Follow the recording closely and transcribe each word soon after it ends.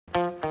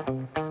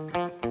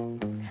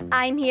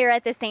I'm here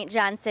at the St.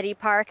 John City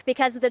Park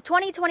because the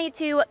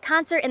 2022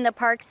 Concert in the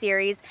Park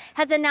series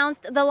has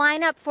announced the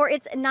lineup for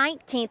its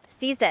 19th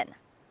season.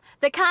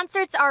 The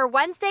concerts are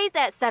Wednesdays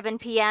at 7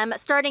 p.m.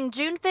 starting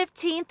June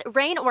 15th,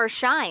 rain or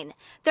shine.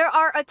 There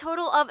are a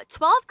total of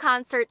 12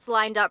 concerts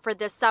lined up for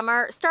this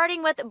summer,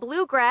 starting with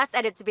Bluegrass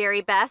at its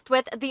very best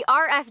with the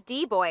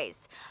RFD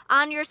Boys.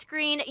 On your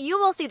screen, you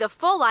will see the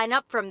full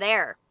lineup from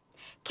there.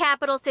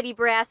 Capital City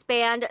Brass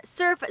Band,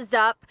 Surf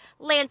Zup,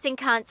 Lansing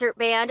Concert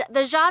Band,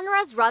 the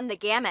genres run the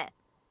gamut.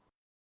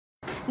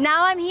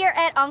 Now I'm here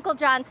at Uncle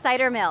John's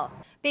Cider Mill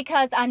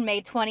because on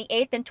May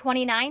 28th and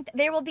 29th,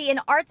 there will be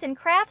an arts and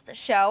crafts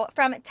show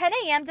from 10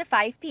 a.m. to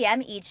 5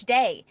 p.m. each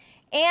day.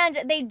 And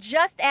they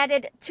just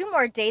added 2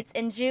 more dates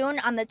in June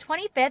on the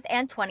 25th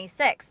and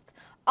 26th,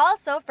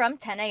 also from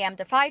 10 a.m.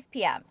 to 5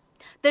 p.m.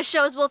 The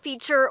shows will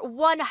feature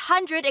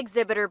 100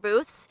 exhibitor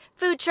booths,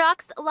 food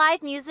trucks,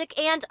 live music,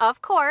 and,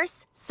 of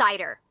course,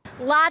 cider.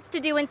 Lots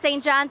to do in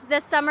St. John's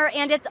this summer,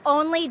 and it's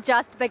only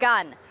just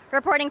begun.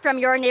 Reporting from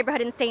your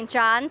neighborhood in St.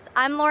 John's,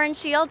 I'm Lauren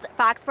Shields,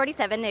 Fox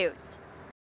 47 News.